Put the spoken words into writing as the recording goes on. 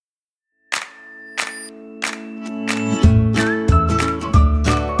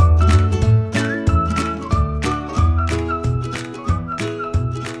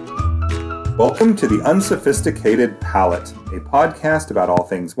Welcome to The Unsophisticated Palate, a podcast about all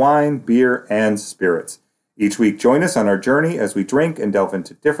things wine, beer, and spirits. Each week, join us on our journey as we drink and delve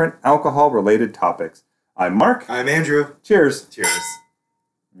into different alcohol-related topics. I'm Mark. I'm Andrew. Cheers. Cheers.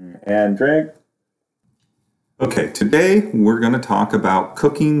 And drink. Okay, today we're going to talk about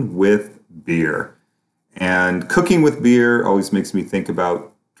cooking with beer. And cooking with beer always makes me think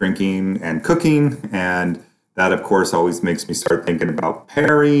about drinking and cooking, and that, of course, always makes me start thinking about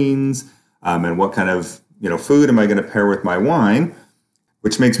pairings and what kind of food am I going to pair with my wine,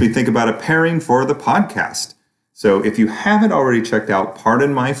 which makes me think about a pairing for the podcast. So if you haven't already checked out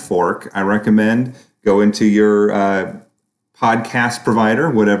Pardon My Fork, I recommend go into your podcast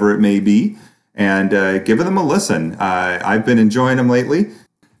provider, whatever it may be, and give them a listen. I've been enjoying them lately.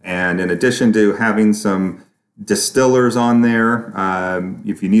 And in addition to having some distillers on there,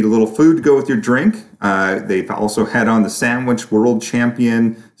 if you need a little food to go with your drink, they've also had on the Sandwich World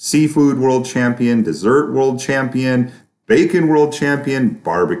Champion, Seafood World Champion, Dessert World Champion, Bacon World Champion,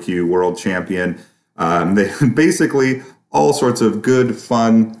 Barbecue World Champion. They basically all sorts of good,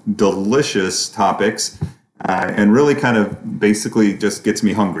 fun, delicious topics, and really kind of basically just gets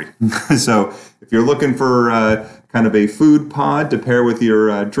me hungry. So if you're looking for kind of a food pod to pair with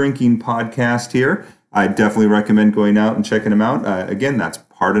your drinking podcast here, I definitely recommend going out and checking them out. Again, that's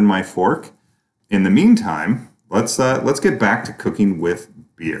Pardon My Fork. In the meantime, let's get back to cooking with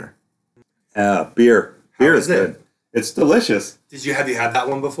beer. Beer is good. It's delicious. Have you had that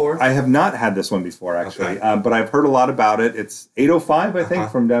one before? I have not had this one before, actually, okay. But I've heard a lot about it. It's 805, I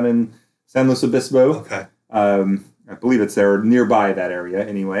think, from down in San Luis Obispo. Okay. I believe it's there nearby that area,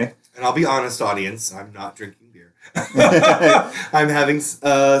 anyway. And I'll be honest, audience, I'm not drinking beer. I'm having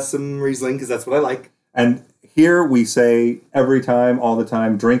some Riesling because that's what I like. And here we say every time, all the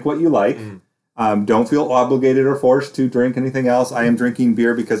time, drink what you like. Don't feel obligated or forced to drink anything else. I am drinking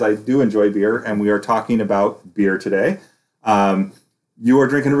beer because I do enjoy beer, and we are talking about beer today. You are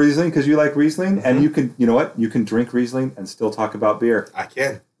drinking Riesling because you like Riesling, and you can, you can drink Riesling and still talk about beer. I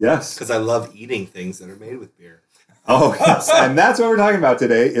can. Yes. Because I love eating things that are made with beer. Oh, yes. And that's what we're talking about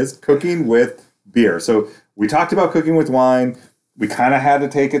today is cooking with beer. So we talked about cooking with wine. We kind of had to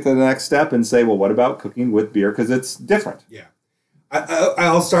take it to the next step and say, well, what about cooking with beer? Because it's different. Yeah.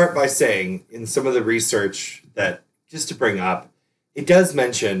 I'll start by saying in some of the research that, just to bring up, it does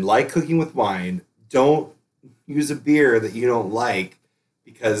mention, like cooking with wine, don't use a beer that you don't like,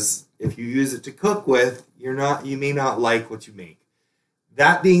 because if you use it to cook with, you may not like what you make.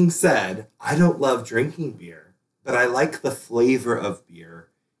 That being said, I don't love drinking beer, but I like the flavor of beer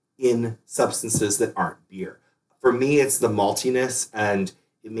in substances that aren't beer. For me, it's the maltiness, and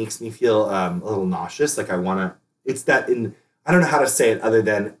it makes me feel a little nauseous. Like I don't know how to say it other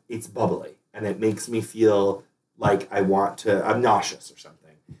than it's bubbly, and it makes me feel like I'm nauseous or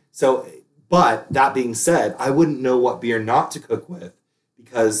something. So, but that being said, I wouldn't know what beer not to cook with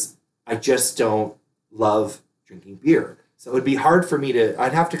because I just don't love drinking beer. So it would be hard for me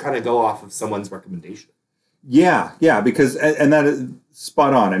I'd have to kind of go off of someone's recommendation. Yeah, because, and that is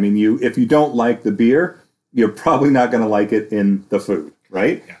spot on. I mean, if you don't like the beer, you're probably not going to like it in the food,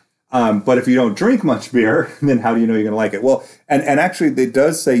 right? Yeah. But if you don't drink much beer, then how do you know you're going to like it? Well, and actually it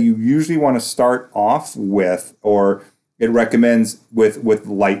does say you usually want to start off with, or it recommends with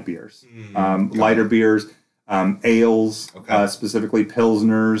light beers, lighter beers, ales, specifically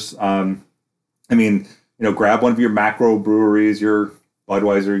Pilsners. Grab one of your macro breweries, your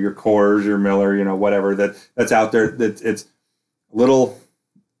Budweiser, your Coors, your Miller, whatever that's out there. It's a little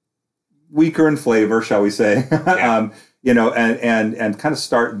weaker in flavor, shall we say? Yeah. And kind of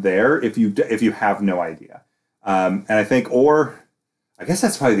start there if you have no idea. And I think, or I guess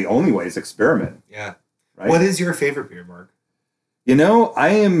that's probably the only way is experiment. Yeah. Right? What is your favorite beer, Mark? I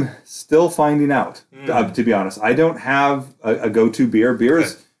am still finding out, to be honest. I don't have a go-to beer. Beer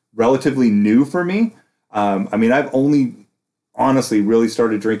is relatively new for me. I've only honestly really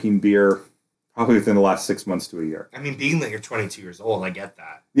started drinking beer probably within the last 6 months to a year. I mean, being that you're 22 years old, I get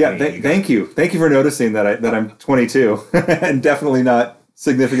that. Yeah, thank you. Thank you for noticing that I'm 22 and definitely not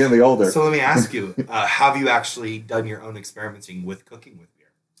significantly older. So let me ask you, have you actually done your own experimenting with cooking with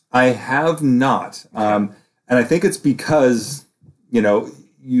beer? I have not. And I think it's because, you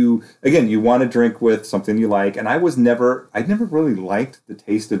want to drink with something you like. And I never really liked the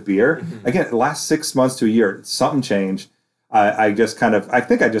taste of beer. Mm-hmm. Again, the last 6 months to a year, something changed. I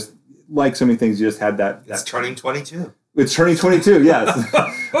think I just like so many things. You just had that. It's turning 22. It's turning 22, yes.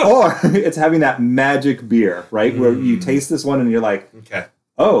 Or it's having that magic beer, right? Where you taste this one and you're like,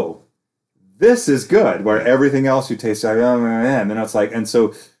 oh, this is good. Where everything else you taste, like, oh, man. And then it's like, and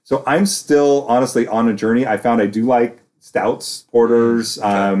so I'm still honestly on a journey. I found I do like stouts, porters,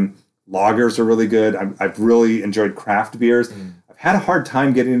 Lagers are really good. I've really enjoyed craft beers. I've had a hard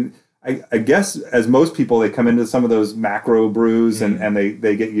time getting. I guess as most people, they come into some of those macro brews and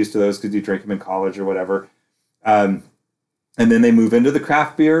they get used to those because you drink them in college or whatever. And then they move into the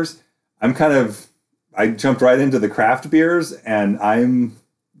craft beers. I jumped right into the craft beers and I'm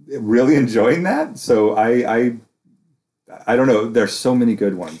really enjoying that. So I don't know. There's so many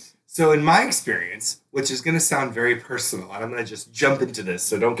good ones. So in my experience, which is going to sound very personal, and I'm going to just jump into this,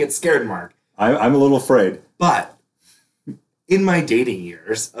 so don't get scared, Mark. I'm a little afraid. But in my dating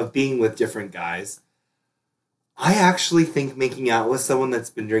years of being with different guys, I actually think making out with someone that's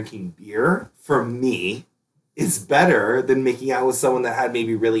been drinking beer, for me, is better than making out with someone that had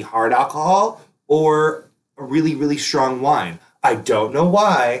maybe really hard alcohol or a really, really strong wine. I don't know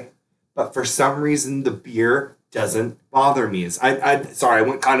why, but for some reason, the beer doesn't bother me. Sorry, I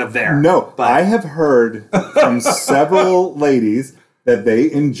went kind of there. No, but I have heard from several ladies that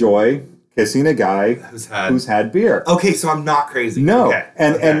they enjoy kissing a guy who's had beer. Okay, so I'm not crazy. No, okay.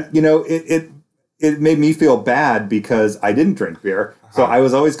 And you know, it made me feel bad because I didn't drink beer, so I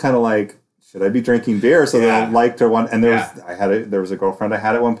was always kind of like, should I be drinking beer? So that I liked her one, and there was a girlfriend I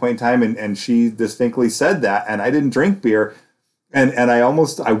had at one point in time, and she distinctly said that, and I didn't drink beer. And I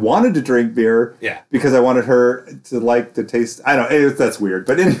wanted to drink beer because I wanted her to like the taste. I don't know. That's weird.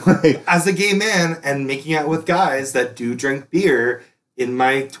 But anyway. As a gay man and making out with guys that do drink beer in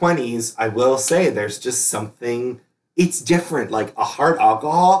my 20s, I will say there's just something, it's different. Like a hard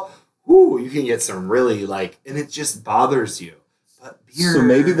alcohol, you can get some really and it just bothers you. But beer. So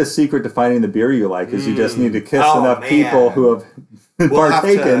maybe the secret to finding the beer you like is you just need to kiss enough people who have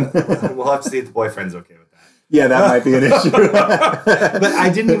partaken. We'll have to see if the boyfriend's okay with that. Yeah, that might be an issue. But I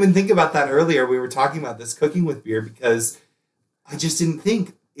didn't even think about that earlier. We were talking about this cooking with beer because I just didn't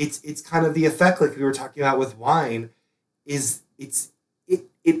think it's kind of the effect like we were talking about with wine is it's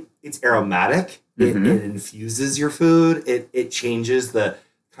aromatic. It infuses your food. It changes the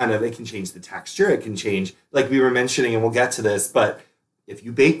it can change the texture. It can change, like we were mentioning, and we'll get to this, but if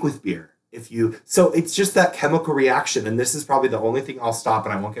you bake with beer, so it's just that chemical reaction, and this is probably the only thing I'll stop,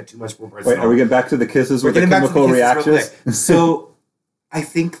 and I won't get too much more personal. Wait, are we getting back to the kisses with the chemical reactions? So I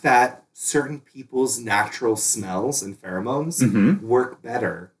think that certain people's natural smells and pheromones work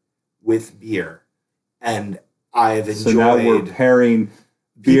better with beer, and I've enjoyed. So now we're pairing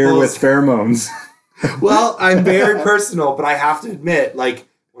beer with pheromones. Well, I'm very personal, but I have to admit,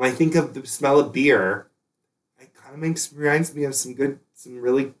 when I think of the smell of beer, it kind of reminds me of some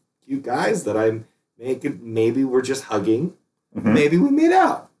really cute guys that I'm making. Maybe we're just hugging. Maybe we made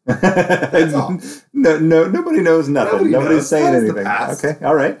out. That's all. No, nobody knows nothing. Nobody's saying anything. Okay,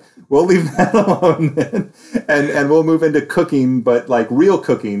 all right. We'll leave that alone then. And we'll move into cooking, but like real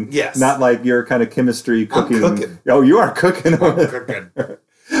cooking. Yes. Not like your kind of chemistry cooking. I'm cooking. Oh, you are cooking. I'm cooking.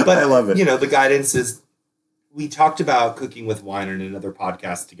 But I love it. The guidance is, we talked about cooking with wine in another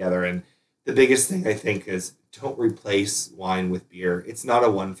podcast together, and the biggest thing I think is don't replace wine with beer. It's not a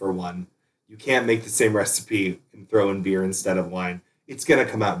 1-for-1. You can't make the same recipe and throw in beer instead of wine. It's going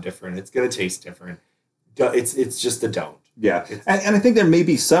to come out different. It's going to taste different. It's just a don't. Yeah. And I think there may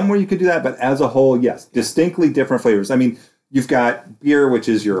be some where you could do that, but as a whole, yes, distinctly different flavors. I mean, you've got beer, which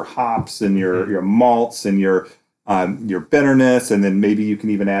is your hops and your malts and your bitterness, and then maybe you can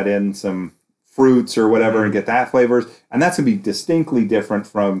even add in some fruits or whatever and get that flavors. And that's going to be distinctly different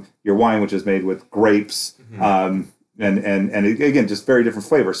from your wine, which is made with grapes. And again, just very different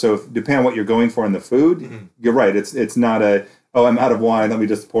flavors. So depending on what you're going for in the food, you're right. It's not I'm out of wine, let me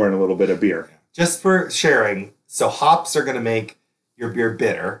just pour in a little bit of beer. Just for sharing, so hops are going to make your beer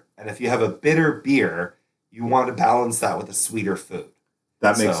bitter. And if you have a bitter beer, you want to balance that with a sweeter food.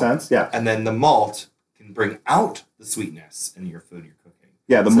 That makes sense, yeah. And then the malt can bring out the sweetness in your food you're cooking.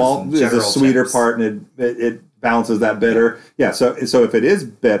 Yeah, the malt is the sweeter part, and it balances that bitter. Yeah, so if it is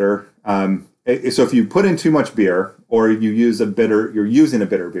bitter, so if you put in too much beer, or you're using a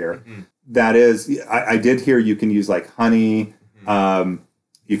bitter beer, that is, I did hear you can use like honey,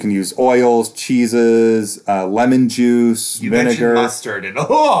 you can use oils, cheeses, lemon juice, vinegar. Mustard and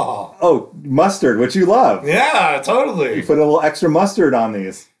mustard, which you love. Yeah, totally. You put a little extra mustard on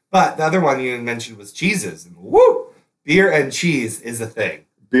these. But the other one you mentioned was cheeses. Beer and cheese is a thing.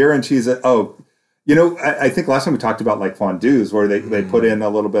 Beer and cheese. I think last time we talked about like fondues where they put in a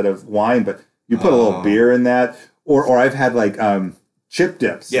little bit of wine, but you put a little beer in that. Or I've had like chip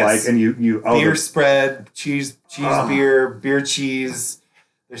dips. Yes. And you beer spread, cheese beer cheese.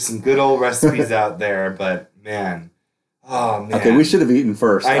 There's some good old recipes out there, but man, Oh, man. Okay, we should have eaten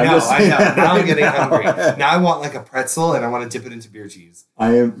first. I know. Now I'm getting hungry. Now I want like a pretzel and I want to dip it into beer cheese.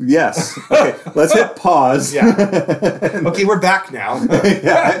 Yes. Okay, let's hit pause. Yeah. Okay, we're back now.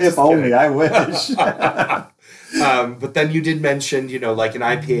 Yeah, if only, I wish. But then you did mention, like an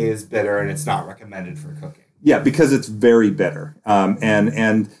IPA is bitter and it's not recommended for cooking. Yeah, because it's very bitter.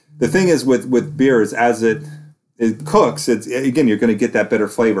 And the thing is with beer is as it cooks, it's again, you're going to get that bitter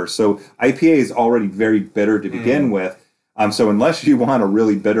flavor. So IPA is already very bitter to begin with. So unless you want a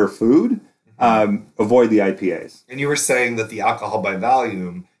really bitter food, avoid the IPAs. And you were saying that the alcohol by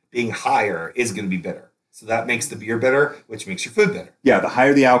volume being higher is going to be bitter. So that makes the beer bitter, which makes your food bitter. Yeah, the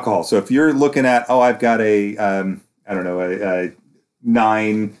higher the alcohol. So if you're looking at, I've got a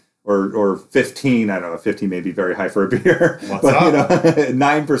 9 or 15, I don't know, 15 may be very high for a beer, but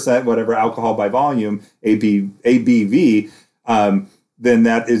 9%, whatever, alcohol by volume, ABV, then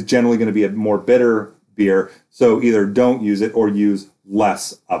that is generally going to be a more bitter beer. So either don't use it or use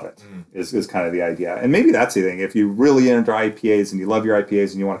less of it is kind of the idea. And maybe that's the thing. If you really into IPAs and you love your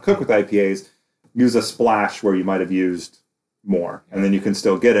IPAs and you want to cook with IPAs, use a splash where you might have used more. And then you can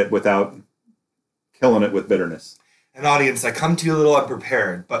still get it without killing it with bitterness. And audience, I come to you a little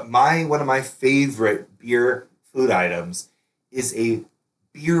unprepared, but one of my favorite beer food items is a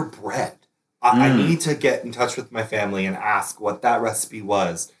beer bread. I need to get in touch with my family and ask what that recipe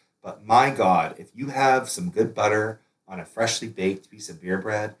was. But my God, if you have some good butter on a freshly baked piece of beer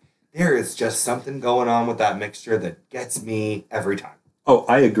bread, there is just something going on with that mixture that gets me every time. Oh,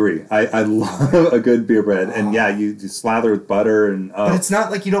 I agree. I love a good beer bread. And yeah, you slather with butter. But it's not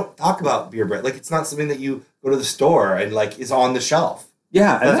like you don't talk about beer bread. Like, it's not something that you go to the store and like is on the shelf.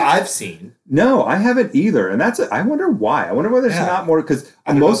 Yeah. That I've seen. No, I haven't either. And I wonder why. I wonder whether there's not more, because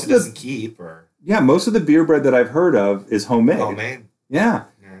most of the doesn't keep or... Yeah, most of the beer bread that I've heard of is homemade. Homemade. Yeah.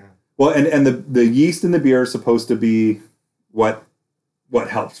 Well, and the yeast in the beer is supposed to be what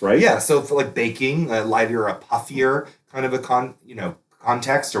helps, right? Yeah. So for like baking, a lighter or a puffier kind of a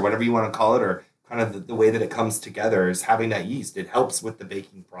context or whatever you want to call it, or kind of the way that it comes together is having that yeast. It helps with the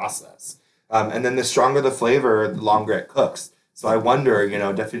baking process. And then the stronger the flavor, the longer it cooks. So I wonder,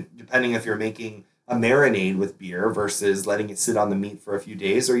 depending if you're making a marinade with beer versus letting it sit on the meat for a few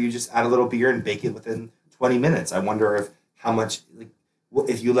days, or you just add a little beer and bake it within 20 minutes. I wonder if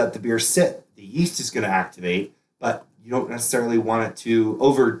you let the beer sit, the yeast is going to activate, but you don't necessarily want it to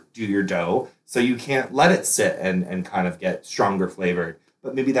overdo your dough, so you can't let it sit and kind of get stronger flavored.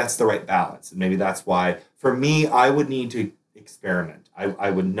 But maybe that's the right balance, and maybe that's why, for me, I would need to experiment.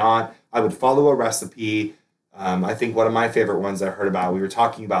 I would follow a recipe. I think one of my favorite ones I heard about, we were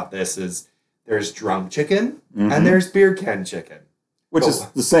talking about this, is there's drunk chicken and there's beer can chicken. Which is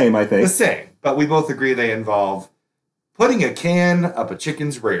the same, I think. The same, but we both agree they involve putting a can up a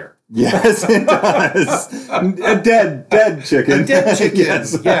chicken's rear. Yes, it does. A dead chicken. A dead chicken.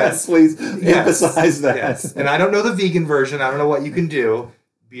 Yes. Please emphasize that. Yes. And I don't know the vegan version. I don't know what you can do.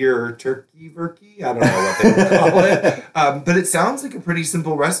 Beer turkey. I don't know what they would call it. But it sounds like a pretty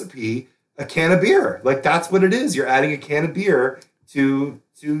simple recipe. A can of beer. Like, that's what it is. You're adding a can of beer to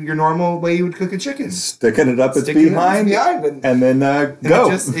your normal way you would cook a chicken. Sticking it up its behind and then go.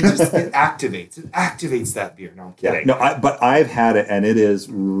 It activates. It activates that beer. No, I'm kidding. Yeah, but I've had it, and it is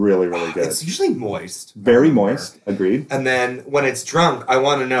really, really good. It's usually moist. Very moist. Agreed. And then when it's drunk, I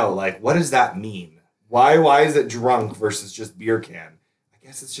want to know, like, what does that mean? Why is it drunk versus just beer can? I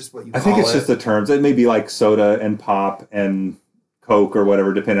guess it's just what you call it. I think it's just the terms. It may be like soda and pop and Coke or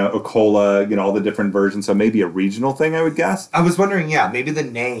whatever, depending on, or cola, all the different versions. So maybe a regional thing, I would guess. I was wondering, maybe the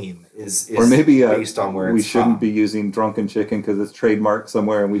name is or maybe based on where we shouldn't be using drunken chicken because it's trademarked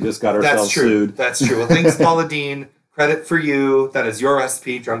somewhere and we just got ourselves sued. That's true. Well, thanks, Paula Deen. Credit for you. That is your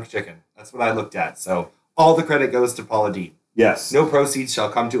recipe, drunk chicken. That's what I looked at. So all the credit goes to Paula Deen. Yes. No proceeds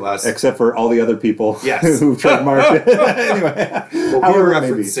shall come to us. Except for all the other people who trademarked it. Anyway. Well, we were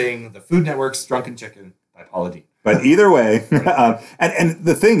referencing the Food Network's Drunken Chicken by Paula Deen. But either way, and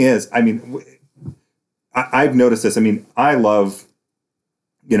the thing is, I mean, I've noticed this. I mean, I love,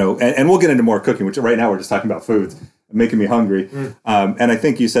 and we'll get into more cooking, which right now we're just talking about foods, making me hungry. And I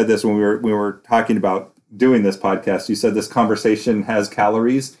think you said this when we were talking about doing this podcast. You said this conversation has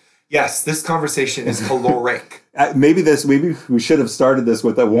calories. Yes, this conversation is caloric. Maybe we should have started this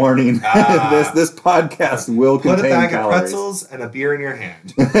with a warning. This podcast will contain calories. Put a bag of pretzels and a beer in your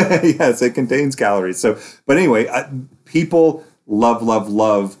hand. Yes, it contains calories. So, but anyway, people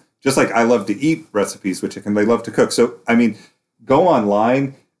love, just like I love to eat recipes with chicken, they love to cook. So, I mean, go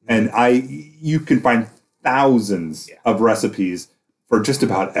online and you can find thousands of recipes for just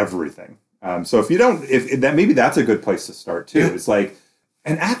about everything. So maybe that's a good place to start too. Yeah. It's like,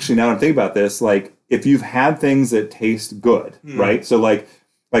 and actually, now that I'm thinking about this, like, if you've had things that taste good, right? So like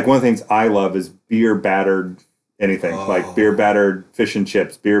one of the things I love is beer battered anything, like beer battered fish and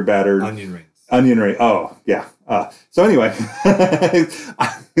chips, beer battered onion rings. Onion ring. Oh, yeah. So anyway,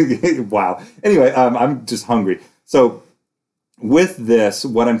 wow. Anyway, I'm just hungry. So with this,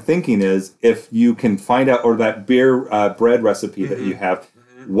 what I'm thinking is if you can find out, or that beer bread recipe that you have,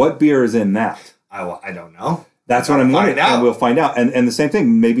 what beer is in that? I don't know. That's what I'm wondering. And we'll find out. And the same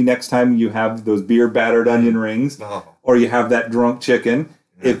thing, maybe next time you have those beer battered onion rings, or you have that drunk chicken,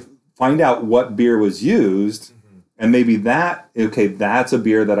 find out what beer was used, and maybe that's a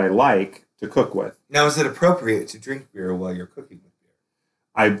beer that I like to cook with. Now, is it appropriate to drink beer while you're cooking with beer?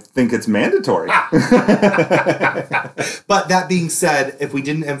 I think it's mandatory. But that being said, if we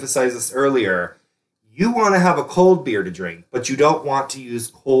didn't emphasize this earlier, you want to have a cold beer to drink, but you don't want to use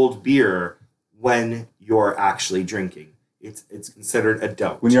cold beer when you're actually drinking. It's considered a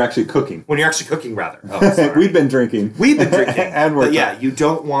don't. When you're actually cooking. When you're actually cooking, rather. Oh, sorry. We've been drinking. And but yeah, you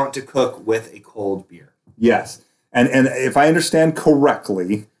don't want to cook with a cold beer. Yes. And if I understand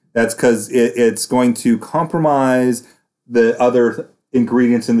correctly, that's because it's going to compromise the other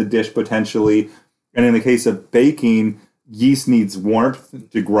ingredients in the dish potentially. And in the case of baking, yeast needs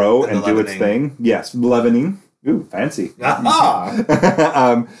warmth to grow and do its thing. Yes, leavening. Ooh, fancy.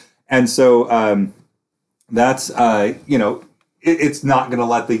 And so that's, it's not going to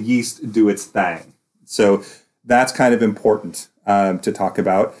let the yeast do its thing. So that's kind of important to talk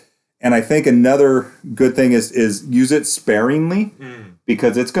about. And I think another good thing is use it sparingly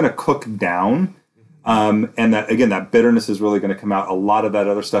because it's going to cook down. And that bitterness is really going to come out. A lot of that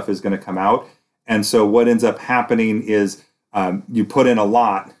other stuff is going to come out. And so what ends up happening is you put in a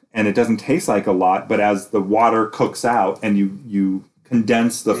lot and it doesn't taste like a lot, but as the water cooks out and you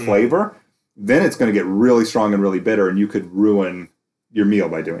condense the flavor, then it's going to get really strong and really bitter, and you could ruin your meal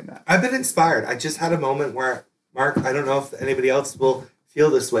by doing that. I've been inspired. I just had a moment where, Mark, I don't know if anybody else will feel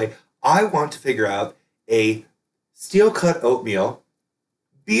this way. I want to figure out a steel-cut oatmeal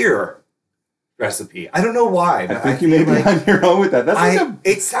beer recipe. I don't know why. But I think you may be on your own with that.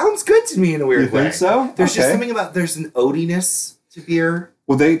 It sounds good to me in a weird way. You think so? There's just something about, there's an oatiness to beer.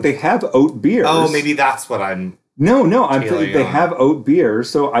 Well, they have oat beers. Oh, maybe that's what I'm... No, I'm thinking they have oat beer,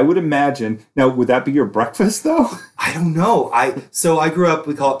 so I would imagine... Now, would that be your breakfast, though? I don't know. So I grew up,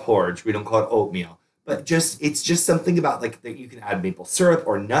 we call it porridge. We don't call it oatmeal. But it's just something about, like, that you can add maple syrup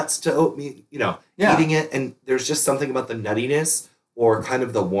or nuts to oatmeal, eating it. And there's just something about the nuttiness or kind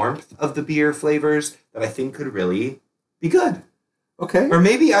of the warmth of the beer flavors that I think could really be good. Okay. Or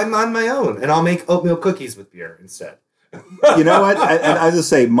maybe I'm on my own, and I'll make oatmeal cookies with beer instead. You know what? And I just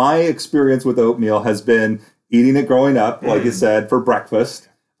say, my experience with oatmeal has been... eating it growing up, like you said, for breakfast,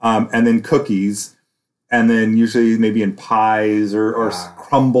 and then cookies, and then usually maybe in pies or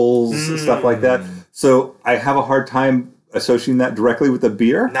crumbles, stuff like that. So I have a hard time associating that directly with the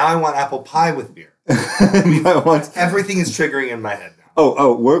beer. Now I want apple pie with beer. Everything is triggering in my head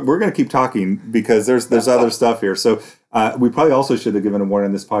now. We're going to keep talking because there's other stuff here. So we probably also should have given a warning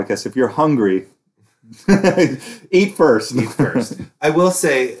on this podcast. If you're hungry, eat first. Eat first. I will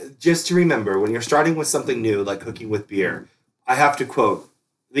say, just to remember, when you're starting with something new, like cooking with beer, I have to quote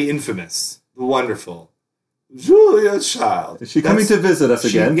the infamous, the wonderful Julia Child. Is she coming to visit us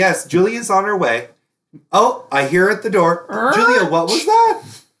again? Yes, Julia's on her way. Oh, I hear her at the door. Julia, what was that?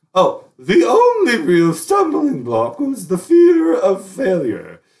 Oh, the only real stumbling block was the fear of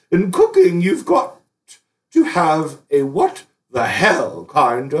failure. In cooking, you've got to have a what the hell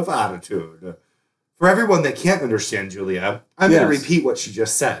kind of attitude. For everyone that can't understand Julia, I'm going to repeat what she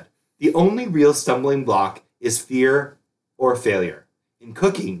just said. The only real stumbling block is fear or failure. In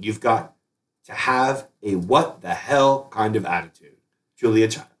cooking, you've got to have a what the hell kind of attitude. Julia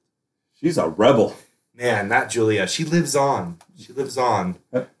Child. She's a rebel. Man, that Julia, she lives on. She lives on.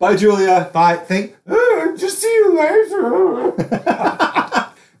 Bye, Julia. Bye. Just see you later.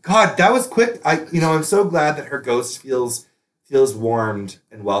 God, that was quick. I'm so glad that her ghost feels warmed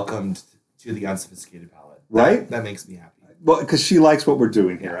and welcomed to the unsophisticated palate. Right? That makes me happy. Well, because she likes what we're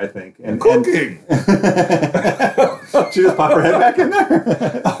doing here, I think. And cooking! She just popped her head back in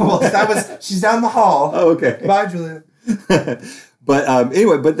there? She's down the hall. Oh, okay. Bye, Julia. But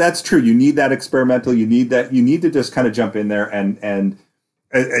anyway, but that's true. You need that experimental. You need to just kind of jump in there and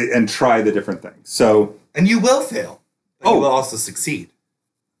try the different things. So, and you will fail. But you will also succeed.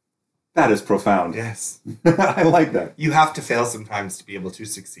 That is profound. Yes. I like that. You have to fail sometimes to be able to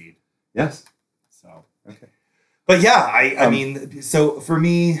succeed. Yes. So, okay. But yeah, I mean, so for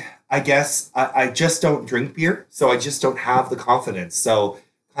me, I guess I just don't drink beer. So I just don't have the confidence. So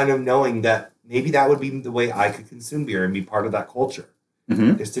kind of knowing that maybe that would be the way I could consume beer and be part of that culture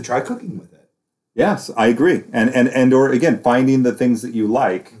is to try cooking with it. Yes, I agree. And or again, finding the things that you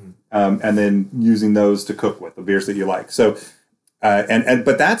like, and then using those to cook with the beers that you like. So,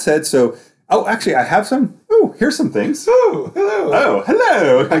 but that said, so actually, I have some. Oh, here's some things. Oh, hello. Oh,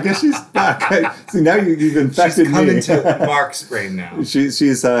 hello. I guess she's back. See, now you've infected She's come me. into Mark's brain now.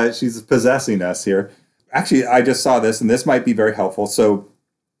 She's possessing us here. Actually, I just saw this, and this might be very helpful. So,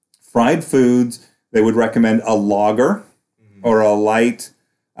 fried foods, they would recommend a lager or a light.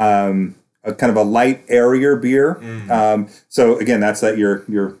 A kind of a light, airier beer. So again, that's that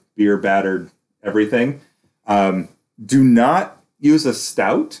your beer battered everything. Do not use a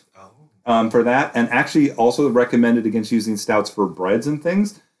stout for that, and actually also recommended against using stouts for breads and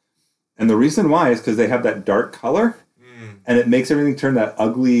things. And the reason why is because they have that dark color, and it makes everything turn that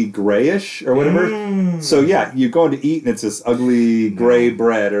ugly grayish or whatever. So yeah, you're going to eat and it's this ugly gray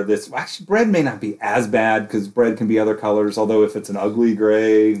bread or this. Well, actually, bread may not be as bad because bread can be other colors. Although if it's an ugly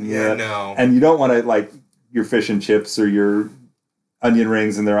gray, no. And you don't want to like your fish and chips or your onion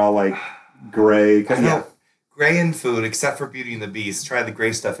rings and they're all like gray. Gray in food, except for Beauty and the Beast. Try the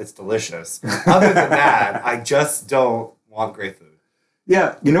gray stuff; it's delicious. Other than that, I just don't want gray food.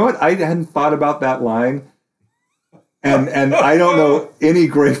 Yeah, you know what? I hadn't thought about that line. And I don't know any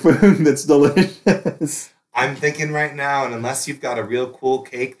gray food that's delicious. I'm thinking right now, and unless you've got a real cool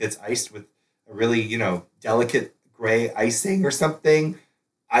cake that's iced with a really, delicate gray icing or something,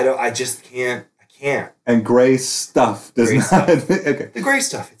 I just can't. I can't. And gray stuff does not. Stuff. Okay. The gray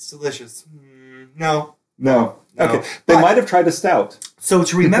stuff, it's delicious. No. Okay. They might have tried a stout. So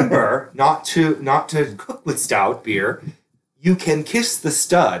to remember not to cook with stout beer, you can kiss the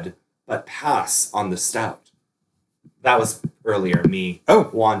stud, but pass on the stout. That was earlier me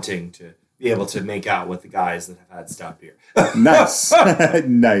wanting to be able to make out with the guys that have had stout beer. Nice.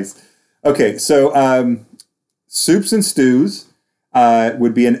 Nice. Okay, so soups and stews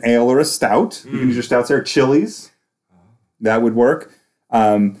would be an ale or a stout. You can use your stouts there. Chilies, that would work.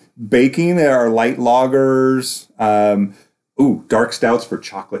 Baking, there are light lagers. Dark stouts for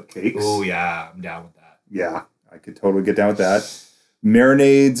chocolate cakes. Oh, yeah, I'm down with that. Yeah, I could totally get down with that.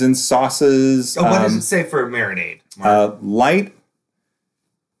 Marinades and sauces. What does it say for a marinade? Light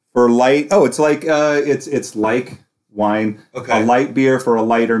for light. Oh, it's like it's like wine. Okay. A light beer for a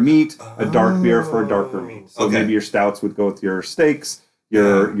lighter meat. A dark beer for a darker meat. So okay. Maybe your stouts would go with your steaks.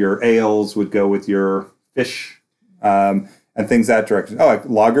 Your ales would go with your fish, and things that direction. Oh, like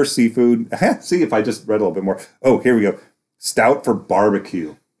lager, seafood. See if I just read a little bit more. Oh, here we go. Stout for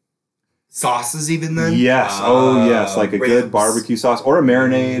barbecue. Sauces even then? Yes. Yes. Like a good barbecue sauce or a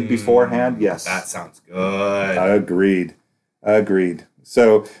marinade beforehand. Yes. That sounds good. Agreed.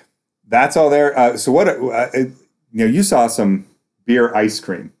 So that's all there. So what, you saw some beer ice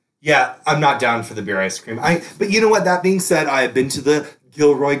cream. Yeah, I'm not down for the beer ice cream. But you know what? That being said, I have been to the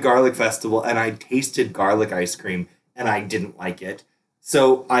Gilroy Garlic Festival and I tasted garlic ice cream and I didn't like it.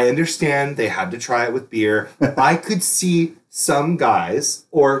 So I understand they had to try it with beer. I could see some guys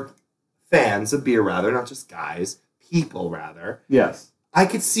or fans of beer, rather, not just guys, people, rather. Yes. I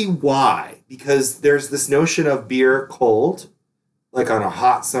could see why, because there's this notion of beer cold, like on a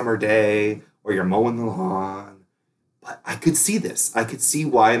hot summer day, or you're mowing the lawn. But I could see this. I could see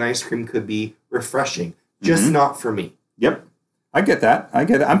why an ice cream could be refreshing, just not for me. Yep. I get that.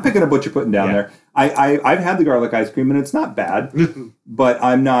 I'm picking up what you're putting down there. I've had the garlic ice cream, and it's not bad, but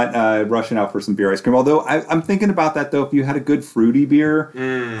I'm not rushing out for some beer ice cream. Although I'm thinking about that, though. If you had a good fruity beer,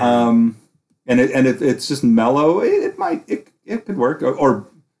 and it's just mellow, it could work.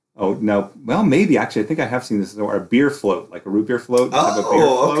 Maybe actually I think I have seen this or a beer float, like a root beer float. Have a beer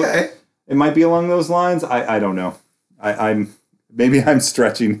float. Okay. It might be along those lines. I don't know. I'm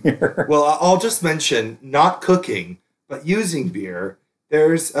stretching here. Well, I'll just mention not cooking, but using beer.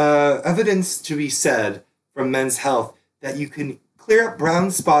 There's evidence to be said from Men's Health that you can clear up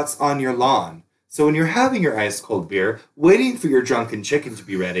brown spots on your lawn. So when you're having your ice cold beer, waiting for your drunken chicken to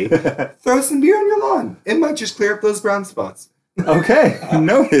be ready, throw some beer on your lawn. It might just clear up those brown spots. Okay,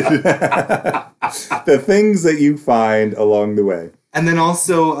 noted. The things that you find along the way. And then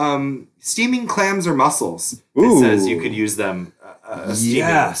also steaming clams or mussels. Ooh. It says you could use them steaming.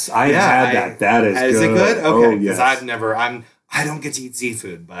 Yes, I've had that. That is good. Is it good? Okay, because I don't get to eat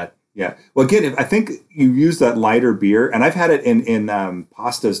seafood, but... Yeah. Well, again, I think you use that lighter beer, and I've had it in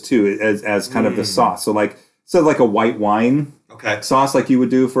pastas too, as kind of the sauce. So like a white wine sauce, like you would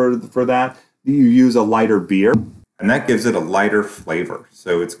do for that. You use a lighter beer, and that gives it a lighter flavor.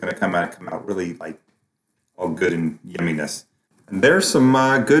 So it's going to come out really like all good and yumminess. And there's some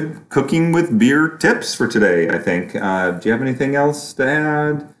good cooking with beer tips for today, I think. Do you have anything else to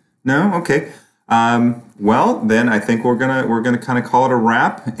add? No? Okay. Well, then I think we're gonna kind of call it a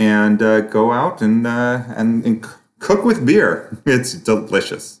wrap and go out and cook with beer. It's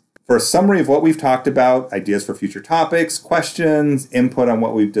delicious. For a summary of what we've talked about, ideas for future topics, questions, input on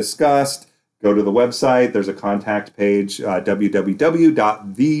what we've discussed, go to the website. There's a contact page,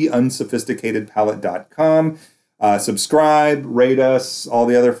 www.theunsophisticatedpalate.com. Subscribe, rate us, all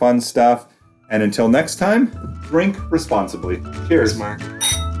the other fun stuff. And until next time, drink responsibly. Cheers, Mark.